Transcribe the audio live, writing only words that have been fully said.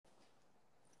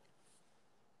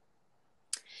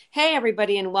Hey,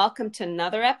 everybody, and welcome to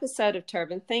another episode of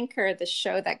Turban Thinker, the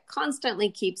show that constantly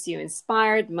keeps you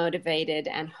inspired, motivated,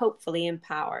 and hopefully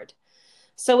empowered.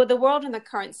 So, with the world in the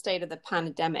current state of the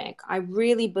pandemic, I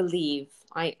really believe,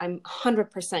 I'm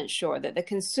 100% sure that the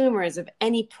consumers of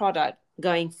any product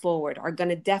going forward are going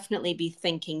to definitely be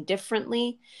thinking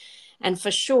differently. And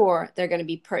for sure, they're going to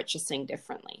be purchasing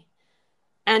differently.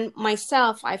 And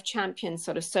myself, I've championed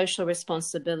sort of social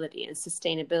responsibility and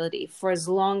sustainability for as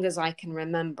long as I can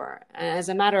remember. As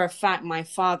a matter of fact, my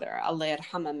father, Allah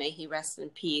yarhamah, may he rest in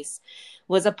peace,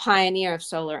 was a pioneer of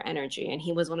solar energy, and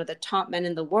he was one of the top men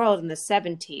in the world in the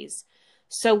 70s.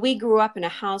 So we grew up in a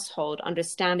household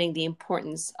understanding the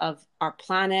importance of our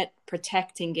planet,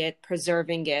 protecting it,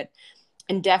 preserving it,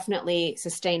 and definitely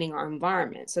sustaining our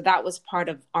environment. So that was part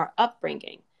of our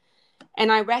upbringing. And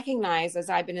I recognize, as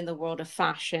I've been in the world of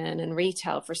fashion and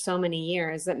retail for so many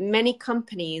years, that many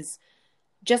companies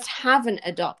just haven't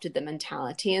adopted the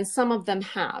mentality, and some of them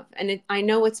have. And I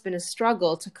know it's been a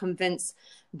struggle to convince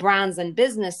brands and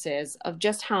businesses of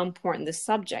just how important this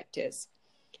subject is.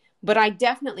 But I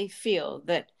definitely feel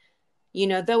that,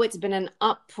 though it's been an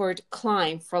upward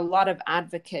climb for a lot of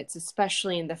advocates,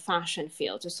 especially in the fashion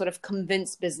field, to sort of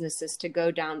convince businesses to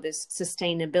go down this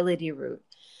sustainability route,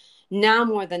 now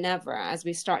more than ever, as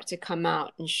we start to come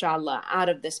out, inshallah, out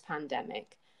of this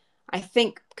pandemic, I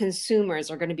think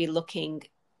consumers are going to be looking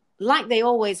like they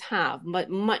always have, but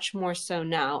much more so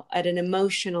now, at an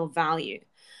emotional value.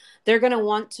 They're going to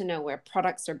want to know where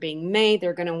products are being made.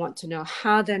 They're going to want to know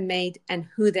how they're made and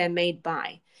who they're made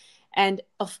by. And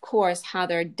of course, how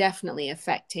they're definitely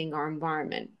affecting our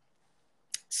environment.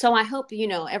 So I hope,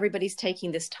 everybody's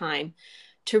taking this time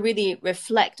to really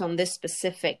reflect on this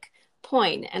specific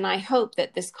point. And I hope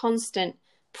that this constant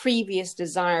previous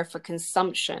desire for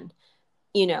consumption,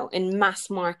 in mass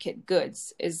market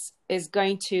goods is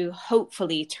going to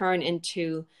hopefully turn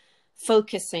into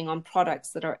focusing on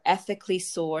products that are ethically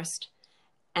sourced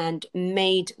and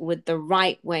made with the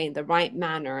right way, the right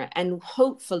manner. And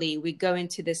hopefully we go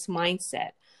into this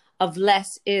mindset of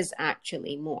less is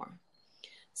actually more.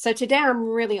 So today I'm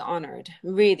really honored,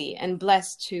 really, and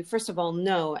blessed to, first of all,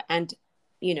 know and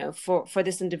for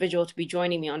this individual to be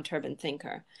joining me on Turban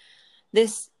Thinker.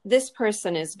 This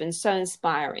person has been so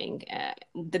inspiring.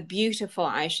 The beautiful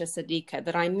Ayesha Siddequa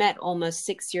that I met almost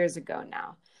 6 years ago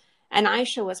now. And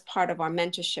Ayesha was part of our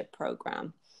mentorship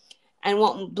program. And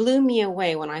what blew me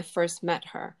away when I first met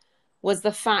her was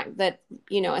the fact that,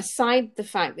 aside the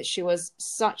fact that she was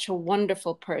such a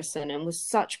wonderful person and with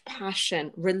such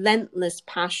passion, relentless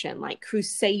passion, like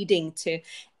crusading to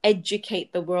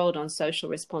educate the world on social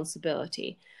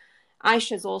responsibility.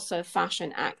 Aisha is also a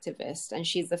fashion activist, and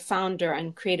she's the founder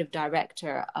and creative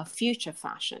director of Future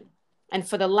Fashion. And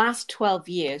for the last 12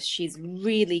 years, she's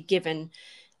really given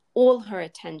all her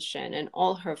attention and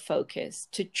all her focus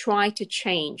to try to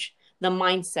change the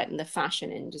mindset in the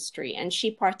fashion industry. And she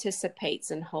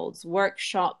participates and holds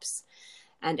workshops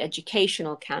and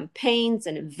educational campaigns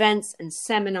and events and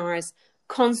seminars,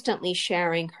 constantly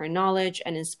sharing her knowledge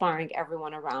and inspiring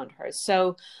everyone around her.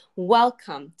 So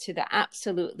welcome to the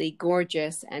absolutely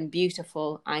gorgeous and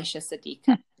beautiful Ayesha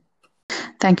Siddequa.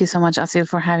 Thank you so much, Asil,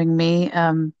 for having me.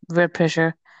 Real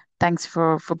pleasure. Thanks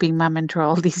for being my mentor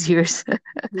all these years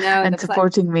No, and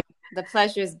supporting me. the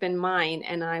pleasure has been mine,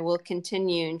 and I will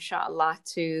continue, inshallah,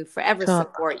 to forever Sure.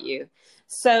 support you.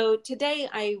 So today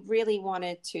I really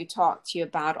wanted to talk to you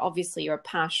about, obviously, your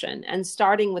passion, and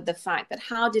starting with the fact that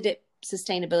how did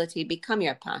sustainability become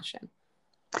your passion?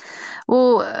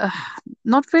 Well,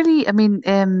 not really. I mean,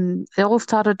 it all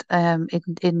started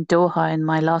in Doha in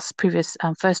my previous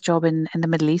first job in the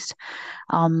Middle East.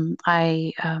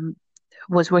 I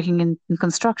was working in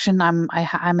construction. I'm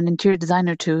an interior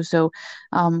designer too, so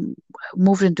um,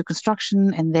 moved into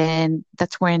construction, and then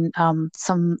that's when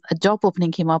a job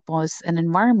opening came up as an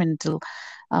environment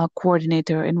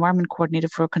coordinator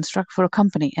for a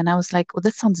company, and I was like, "Well,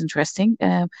 that sounds interesting.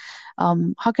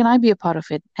 How can I be a part of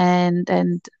it?" And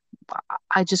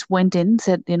I just went in,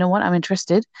 said, "You know what, I'm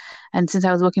interested," and since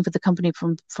I was working for the company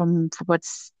for about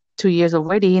 2 years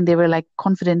already, and they were like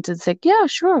confident, it's like, yeah,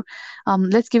 sure,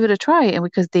 let's give it a try. And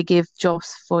because they gave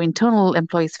jobs for internal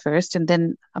employees first, and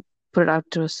then put it out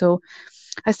to us. So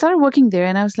I started working there,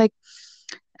 and I was like,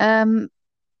 um,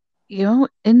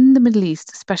 in the Middle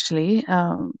East, especially,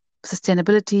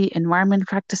 sustainability, environment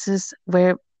practices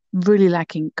were really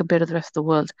lacking compared to the rest of the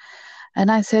world.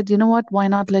 And I said, you know what, why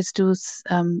not? Let's do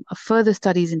further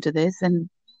studies into this. And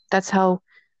that's how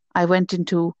I went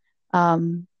into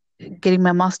getting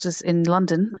my master's in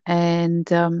London, and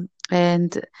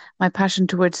my passion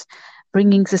towards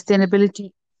bringing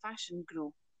sustainability fashion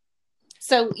grew.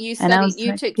 So And I was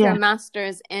you like, took your yeah,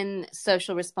 master's in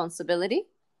social responsibility?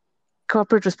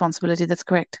 corporate responsibility. That's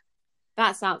correct.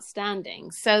 That's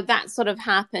outstanding. So that sort of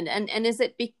happened. And is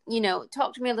it,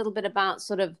 talk to me a little bit about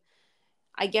sort of,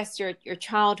 I guess your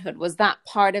childhood. Was that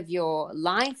part of your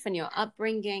life and your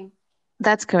upbringing?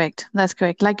 That's correct. That's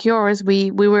correct. Like yours,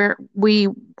 we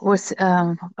was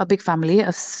a big family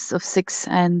of six,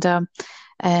 and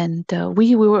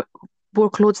we wore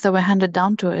clothes that were handed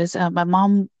down to us. My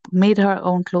mom made her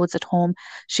own clothes at home.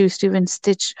 She used to even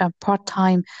stitch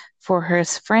part-time for her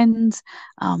friends.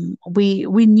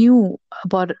 We knew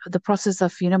about the process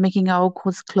of making our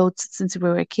own clothes since we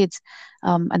were kids,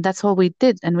 and that's all we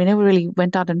did. And we never really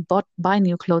went out and buy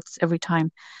new clothes every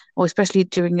time, or especially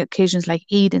during occasions like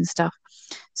Eid and stuff.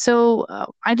 So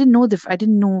I didn't know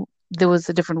there was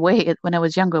a different way when I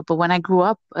was younger. But when I grew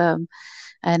up,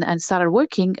 and started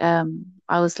working,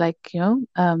 I was like,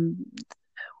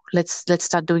 let's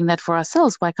start doing that for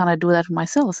ourselves. Why can't I do that for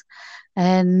myself?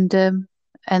 And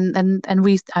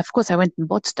we, of course, I went and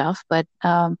bought stuff, but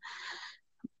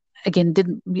again,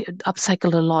 didn't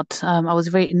upcycled a lot. I was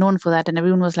very known for that, and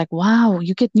everyone was like, "Wow,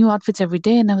 you get new outfits every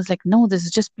day." And I was like, "No, this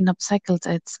has just been upcycled.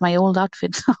 It's my old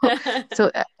outfit."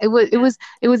 So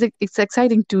it's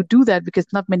exciting to do that because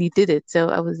not many did it. So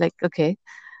I was like, okay,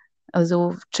 I was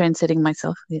all trend setting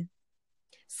myself. Yeah.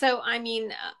 So, I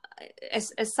mean,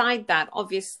 aside that,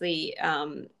 obviously,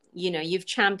 you've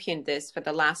championed this for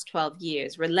the last 12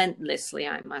 years relentlessly,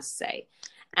 I must say.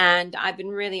 And I've been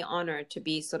really honored to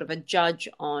be sort of a judge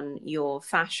on your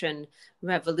Fashion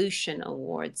Revolution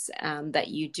Awards that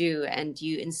you do. And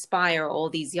you inspire all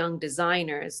these young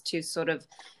designers to sort of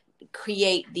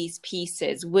create these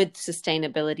pieces with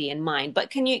sustainability in mind. But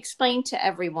can you explain to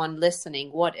everyone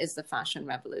listening what is the Fashion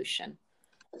Revolution?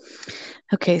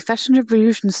 Okay, Fashion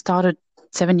Revolution started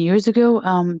 7 years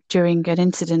ago during an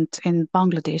incident in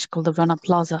Bangladesh called the Rana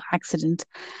Plaza accident,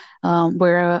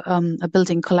 where a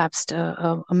building collapsed,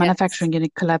 a Yes. manufacturing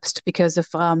unit collapsed because of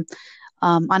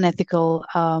unethical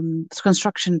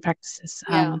construction practices.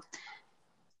 Yeah.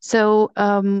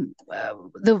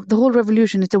 The whole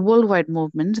revolution is a worldwide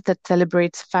movement that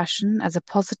celebrates fashion as a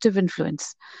positive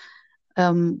influence,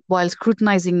 while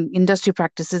scrutinizing industry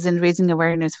practices and raising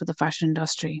awareness for the fashion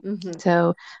industry. Hmm.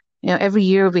 So, every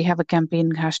year we have a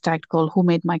campaign hashtag called "Who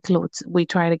Made My Clothes?" We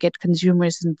try to get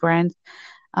consumers and brands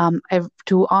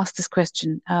to ask this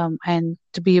question, and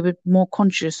to be a bit more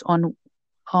conscious on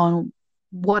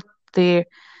what their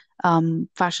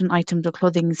fashion items or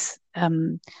clothing's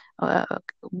uh,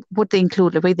 what they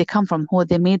include, the way they come from, who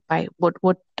they're made by, what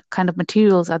kind of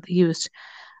materials are used,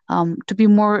 to be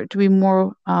more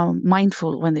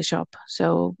mindful when they shop.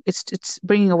 So it's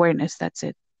bringing awareness. That's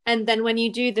it. And then when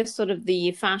you do this sort of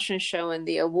the fashion show and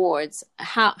the awards,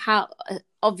 how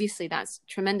obviously that's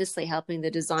tremendously helping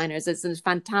the designers. It's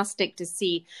fantastic to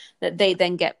see that they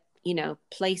then get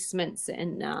placements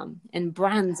in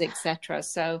brands, etc.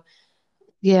 So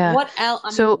Yeah. what else? I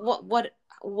mean, So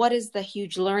what is the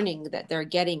huge learning that they're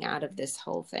getting out of this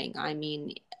whole thing? I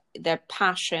mean, their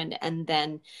passion, and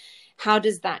then how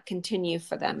does that continue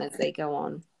for them as they go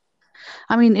on?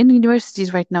 I mean, in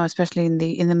universities right now, especially in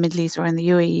the Middle East or in the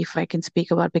UAE, if I can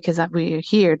speak about, because we're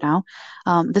here now,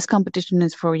 this competition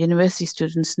is for university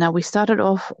students. Now, we started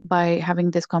off by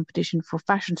having this competition for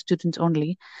fashion students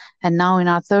only, and now in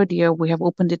our third year, we have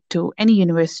opened it to any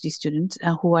university students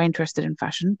who are interested in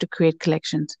fashion to create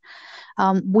collections.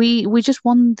 We just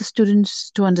want the students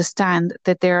to understand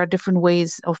that there are different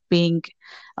ways of making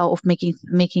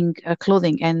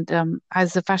clothing, and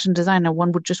as a fashion designer,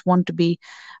 one would just want to be,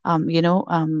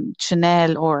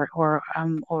 Chanel or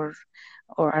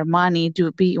Armani,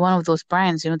 to be one of those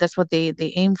brands. That's what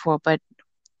they aim for. But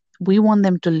we want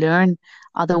them to learn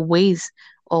other ways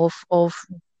of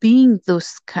being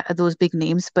those big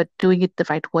names, but doing it the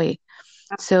right way.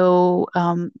 So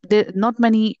there not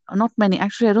many.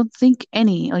 Actually, I don't think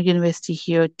any university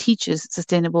here teaches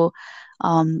sustainable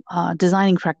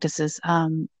designing practices.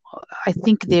 I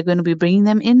think they're going to be bringing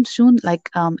them in soon, like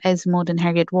Esmond and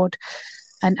Harriet Ward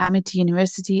and Amity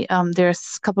University.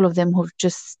 There's a couple of them who've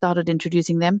just started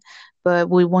introducing them, but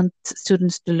we want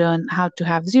students to learn how to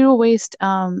have zero waste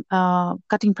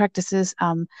cutting practices,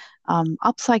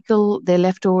 upcycle their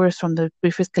leftovers from the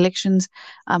previous collections,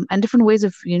 and different ways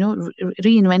of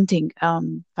reinventing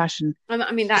fashion.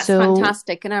 I mean, that's So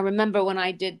fantastic. And I remember when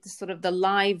I did sort of the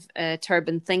live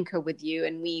Turban Thinker with you,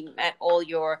 and we met all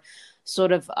your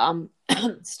sort of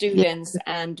yeah, students,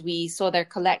 and we saw their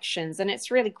collections. And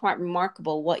it's really quite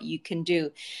remarkable what you can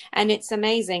do. And it's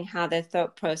amazing how their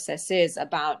thought process is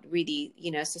about really,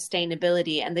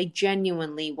 sustainability, and they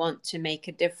genuinely want to make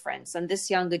a difference. And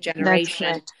this younger that's generation,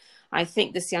 correct. I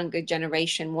think this younger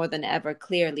generation more than ever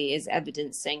clearly is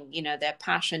evidencing, their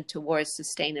passion towards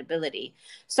sustainability.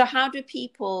 So how do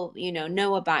people,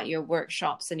 know about your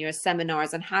workshops and your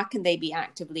seminars, and how can they be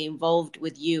actively involved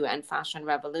with you and Fashion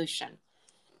Revolution?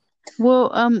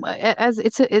 Well, as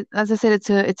I said,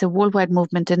 it's a worldwide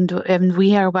movement, and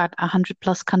we are about 100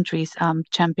 plus countries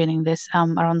championing this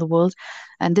around the world,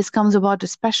 and this comes about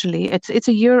especially. It's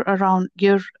a year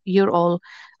all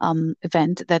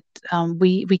event that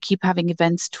we keep having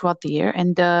events throughout the year,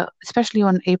 and especially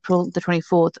on April the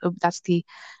 24th, that's the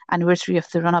anniversary of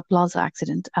the Rana Plaza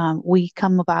accident. We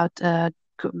come about.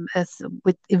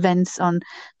 With events on,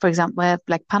 for example,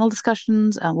 like panel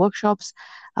discussions, workshops.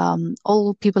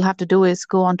 All people have to do is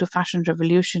go onto Fashion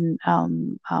Revolution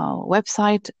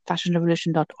website,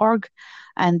 fashionrevolution.org,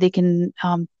 and they can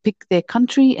pick their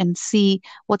country and see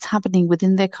what's happening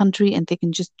within their country, and they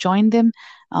can just join them,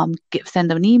 send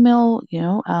them an email,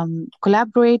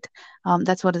 collaborate.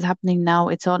 That's what is happening now.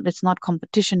 It's not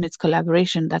competition, it's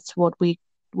collaboration. That's what we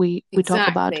talk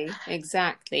about.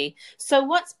 Exactly. So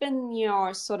what's been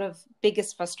your sort of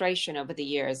biggest frustration over the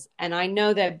years? And I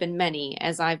know there have been many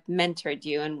as I've mentored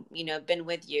you and, been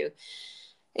with you.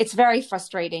 It's very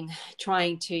frustrating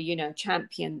trying to,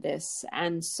 champion this.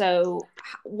 And so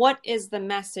what is the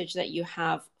message that you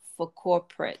have for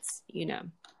corporates?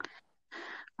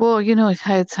 Well,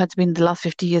 it's been the last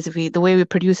 50 years. The way we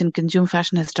produce and consume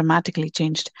fashion has dramatically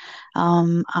changed.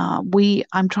 I'm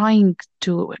trying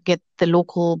to get the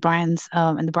local brands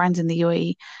and the brands in the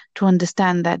UAE to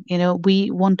understand that,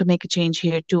 we want to make a change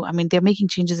here too. I mean, they're making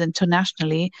changes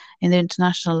internationally in the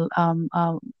international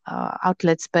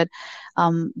outlets, but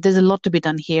there's a lot to be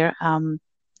done here.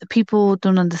 People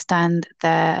don't understand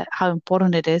how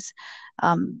important it is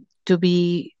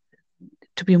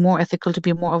to be more ethical, to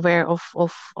be more aware of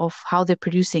how they're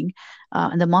producing,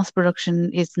 and the mass production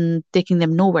isn't taking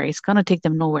them nowhere. It's gonna take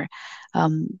them nowhere,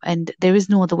 and there is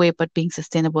no other way but being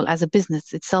sustainable. As a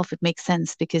business itself, it makes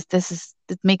sense because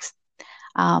it makes.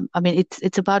 I mean,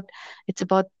 it's about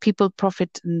people,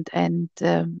 profit, and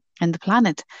the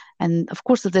planet. And of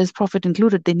course, if there's profit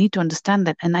included, they need to understand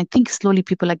that. And I think slowly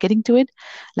people are getting to it.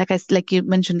 Like you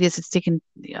mentioned, yes, it's taken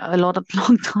a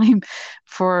long time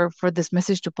for this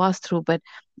message to pass through. But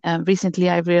recently,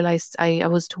 I realized I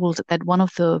was told that one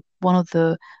of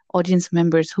the audience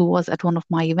members who was at one of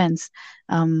my events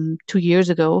 2 years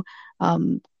ago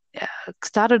um,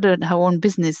 started her own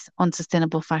business on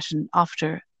sustainable fashion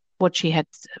after what she had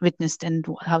witnessed and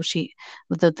how the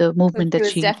So movement she that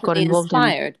was she got definitely involved in.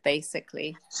 inspired,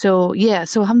 basically. So yeah,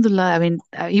 so alhamdulillah, I mean,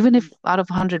 even if out of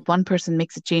 100 one person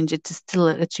makes a change, it's still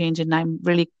a change, and I'm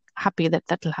really happy that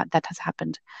that has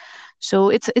happened. So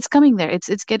it's coming there.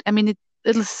 I mean,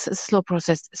 it'll a slow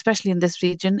process, especially in this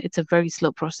region. It's a very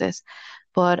slow process,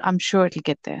 but I'm sure it'll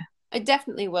get there. It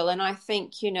definitely will. And I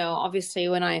think, obviously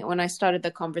when I started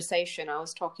the conversation, I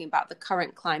was talking about the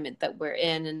current climate that we're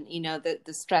in and, the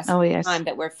Oh stressful yes. time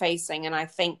that we're facing. And I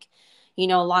think, a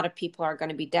lot of people are going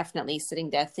to be definitely sitting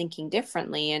there thinking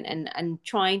differently and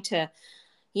trying to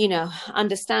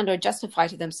understand or justify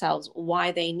to themselves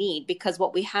why they need, because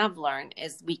what we have learned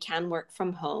is we can work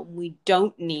from home. We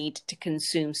don't need to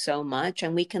consume so much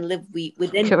and we can live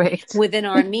within Correct. within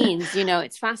our means.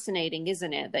 It's fascinating,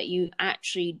 isn't it, that you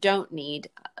actually don't need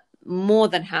more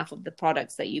than half of the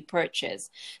products that you purchase.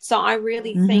 So I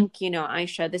really Hmm. think,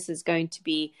 Ayesha, this is going to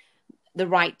be the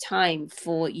right time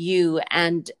for you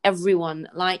and everyone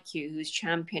like you who's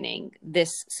championing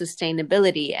this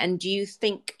sustainability. And do you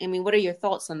think, I mean, what are your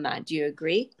thoughts on that? Do you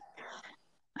agree?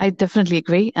 I definitely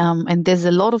agree. And there's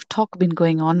a lot of talk been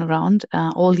going on around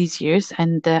all these years,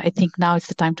 and I think now it's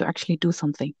the time to actually do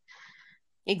something.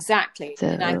 Exactly.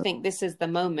 And I So think this is the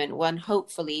moment when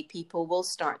hopefully people will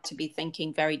start to be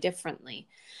thinking very differently.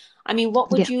 I mean, what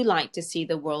would yeah. you like to see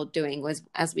the world doing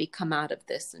as we come out of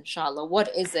this, inshallah? What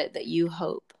is it that you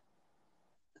hope?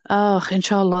 Oh,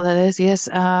 inshallah, that is, yes.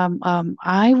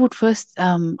 I would first,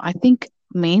 I think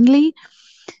mainly,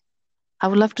 I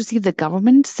would love to see the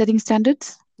government setting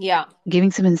standards, Yeah. giving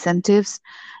some incentives,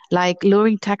 like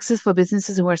lowering taxes for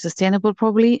businesses who are sustainable,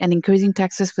 probably, and increasing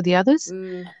taxes for the others.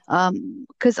 Mm,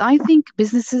 Because I think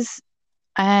businesses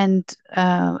and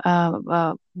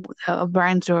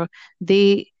brands, or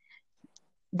they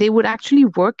they would actually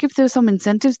work if there's some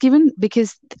incentives given,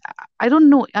 because I don't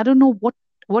know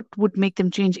what would make them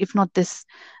change if not this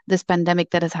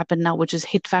pandemic that has happened now, which has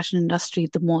hit fashion industry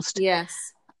the most.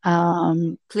 yes,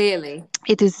 um clearly.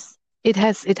 it is it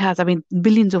has, I mean,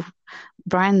 billions of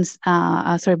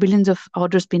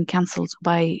orders being cancelled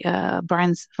by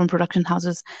brands from production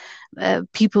houses,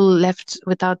 people left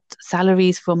without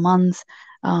salaries for months,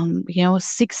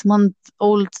 6 month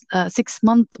old, 6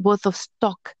 month worth of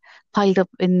stock piled up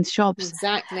in shops.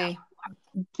 Exactly.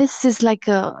 This is like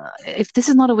if this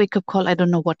is not a wake up call, I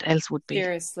don't know what else would be.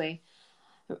 Seriously.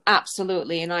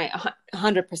 Absolutely, and I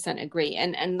 100% agree,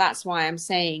 and that's why I'm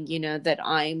saying, that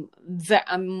I'm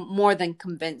more than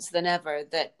convinced than ever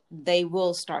that they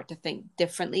will start to think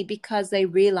differently because they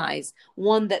realize,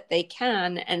 one, that they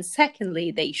can, and secondly,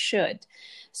 they should.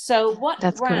 So, what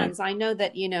That's correct. brands? I know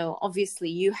that, obviously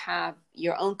you have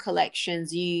your own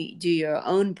collections, you do your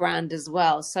own brand as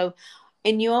well. So,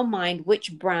 in your mind,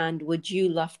 which brand would you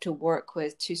love to work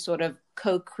with to sort of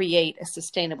co-create a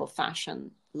sustainable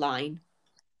fashion line?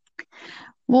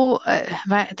 Well,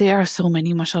 there are so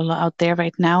many, mashallah, out there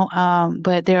right now.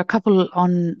 But there are a couple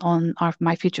on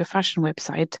my future fashion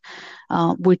website,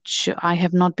 which I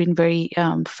have not been very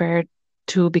fair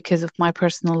to because of my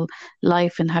personal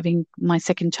life and having my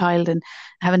second child, and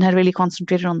haven't had really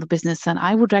concentrated on the business. And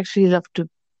I would actually love to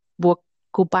work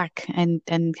go back and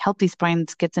help these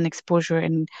brands get an exposure,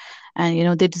 and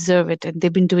they deserve it, and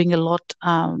they've been doing a lot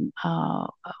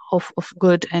of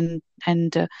good, and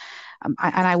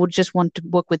I would just want to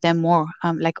work with them more,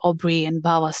 like Aubrey and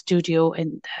Bawa Studio,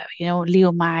 and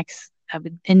Leo Max,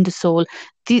 Indesol.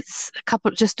 These a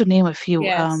couple, just to name a few.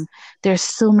 Yes. There's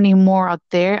so many more out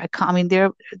there. I can't. I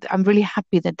mean, I'm really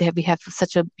happy that we have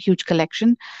such a huge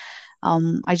collection.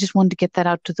 I just want to get that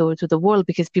out to the world,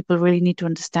 because people really need to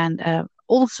understand,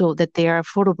 also, that they are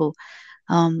affordable.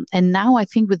 And now I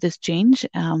think with this change,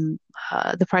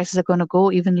 the prices are going to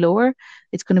go even lower.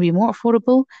 It's going to be more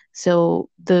affordable. So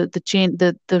the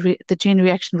chain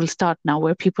reaction will start now,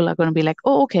 where people are going to be like,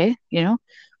 oh, okay,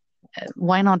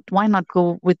 why not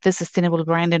go with this sustainable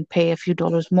brand and pay a few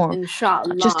dollars more, just a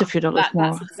Inshallah. few dollars That's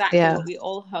more. exactly Yeah. what we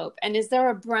all hope. And is there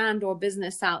a brand or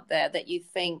business out there that you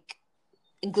think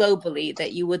globally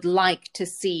that you would like to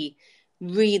see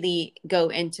really go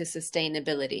into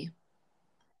sustainability?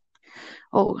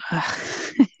 Oh,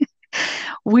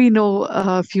 we know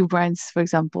a few brands, for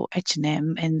example,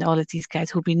 H&M and all of these guys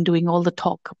who've been doing all the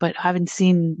talk, but haven't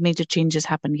seen major changes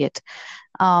happen yet.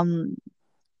 Um,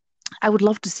 I would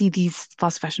love to see these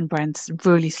fast fashion brands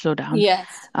really slow down, Yes.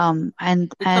 and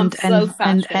Become and slow and and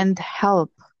fashion. and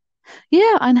help.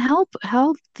 Yeah, and help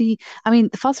the. I mean,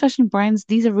 the fast fashion brands.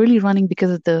 These are really running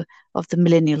because of the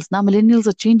millennials. Now, millennials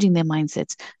are changing their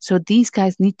mindsets, so these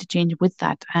guys need to change with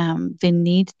that. They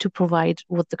need to provide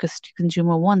what the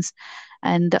consumer wants,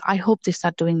 and I hope they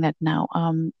start doing that now.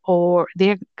 Or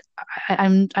they're.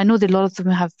 I know that a lot of them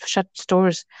have shut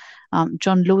stores.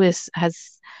 John Lewis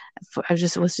has. I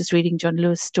was just reading, John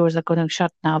Lewis stores are going to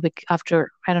shut now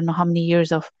after I don't know how many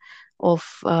years of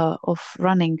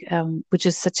running, which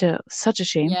is such a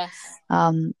shame. Yes.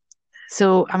 Um,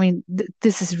 so I mean,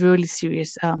 this is really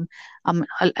serious.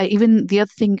 Even the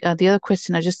other thing, the other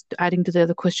question, I just adding to the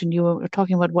other question you were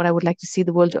talking about, what I would like to see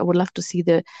the world. I would love to see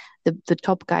the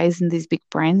top guys in these big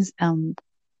brands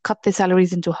cut their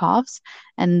salaries into halves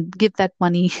and give that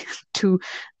money to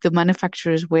the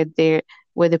manufacturers where their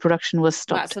production was That's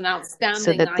stopped, an so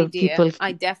outstanding that the idea. people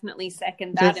I definitely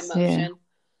second that this yeah. emotion.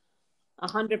 A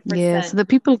hundred Yeah, so percent. the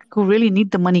people who really need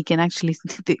the money can actually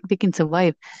they can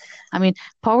survive. I mean,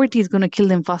 poverty is going to kill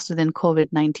them faster than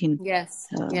COVID-19. Yes,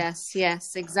 Uh, yes,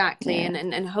 yes, exactly. yeah,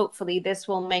 And hopefully this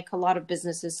will make a lot of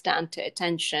businesses stand to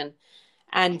attention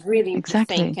and really rethink.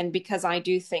 exactly. And because I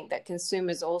do think that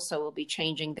consumers also will be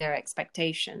changing their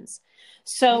expectations.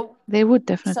 So They would so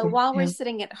definitely. while we're Yeah.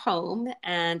 sitting at home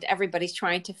and everybody's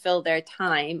trying to fill their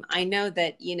time, I know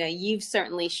that, you've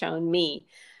certainly shown me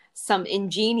some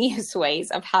ingenious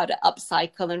ways of how to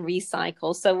upcycle and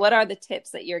recycle. So what are the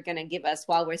tips that you're going to give us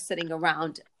while we're sitting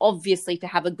around, obviously to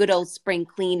have a good old spring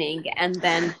cleaning, and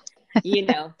then,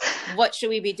 what should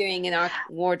we be doing in our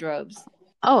wardrobes?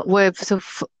 Oh, well, so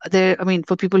there, I mean,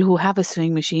 for people who have a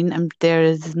sewing machine, there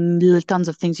is tons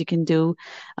of things you can do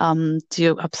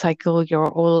to upcycle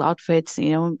your old outfits,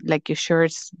 like your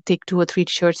shirts, take two or three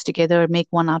shirts together, make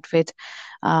one outfit,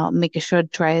 make a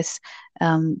shirt dress.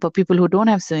 But people who don't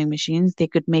have sewing machines, they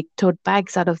could make tote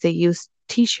bags out of their used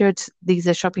t-shirts. These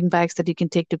are shopping bags that you can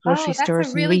take to grocery Oh, that's a stores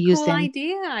and really reuse cool them.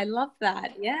 idea. I love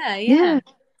that. Yeah, Yeah, yeah.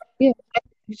 yeah.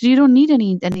 You don't need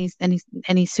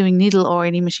any sewing needle or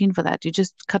any machine for that. You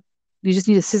just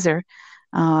need a scissor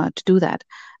to do that.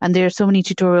 And there are so many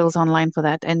tutorials online for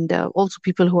that. And also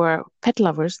people who are pet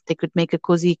lovers, they could make a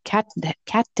cozy cat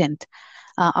tent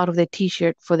out of their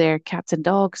t-shirt for their cats and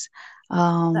dogs.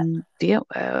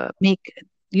 Make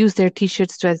use their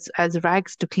t-shirts as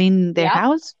rags to clean their Yep.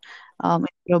 house.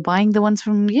 You're buying the ones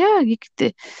from, yeah, you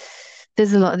could.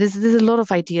 there's a lot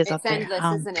of ideas out It's there.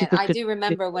 endless, isn't it? People I could, do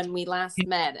remember when we last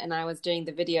met and I was doing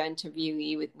the video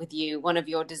interview with you, one of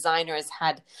your designers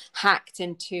had hacked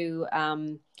into,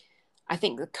 I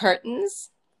think, the curtains.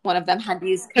 One of them had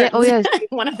used yeah, oh curtains. yeah,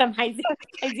 One of them had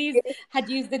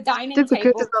used the dining took the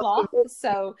table curtains off the cloth. wall.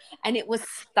 So, and it was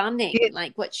stunning, Yeah,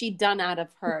 like what she'd done out of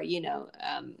her,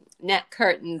 net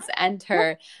curtains and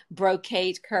her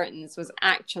brocade curtains was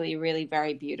actually really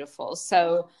very beautiful.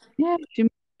 So, yeah, she made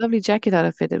a lovely jacket out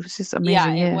of it. It was just yeah,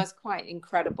 amazing. it Yeah. was quite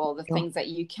incredible the So, things that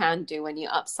you can do when you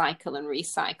upcycle and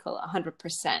recycle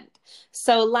 100%.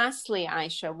 So, lastly,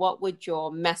 Aisha, what would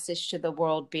your message to the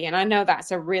world be? And I know that's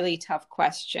a really tough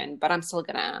question, but I'm still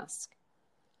going to ask.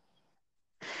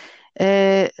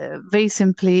 very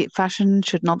simply, fashion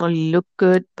should not only look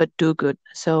good but do good.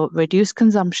 So reduce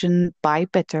consumption, buy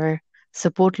better,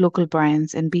 support local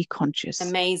brands, and be conscious.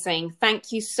 Amazing.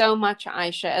 Thank you so much,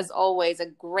 Aisha. As always, a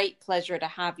great pleasure to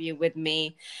have you with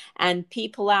me. And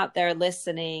people out there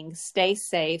listening, stay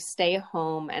safe, stay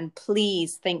home, and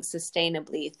please think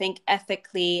sustainably, think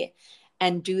ethically,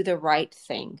 and do the right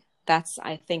thing. That's,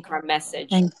 I think, our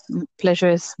message. Thank Pleasure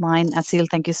is mine. Asil,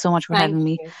 thank you so much for Thank having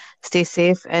me. you. Stay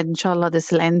safe, and inshallah,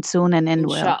 this will end soon and end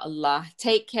well. Inshallah.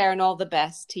 Take care and all the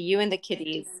best to you and the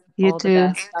kiddies. You All the too.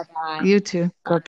 best. Bye-bye. You too. Bye. God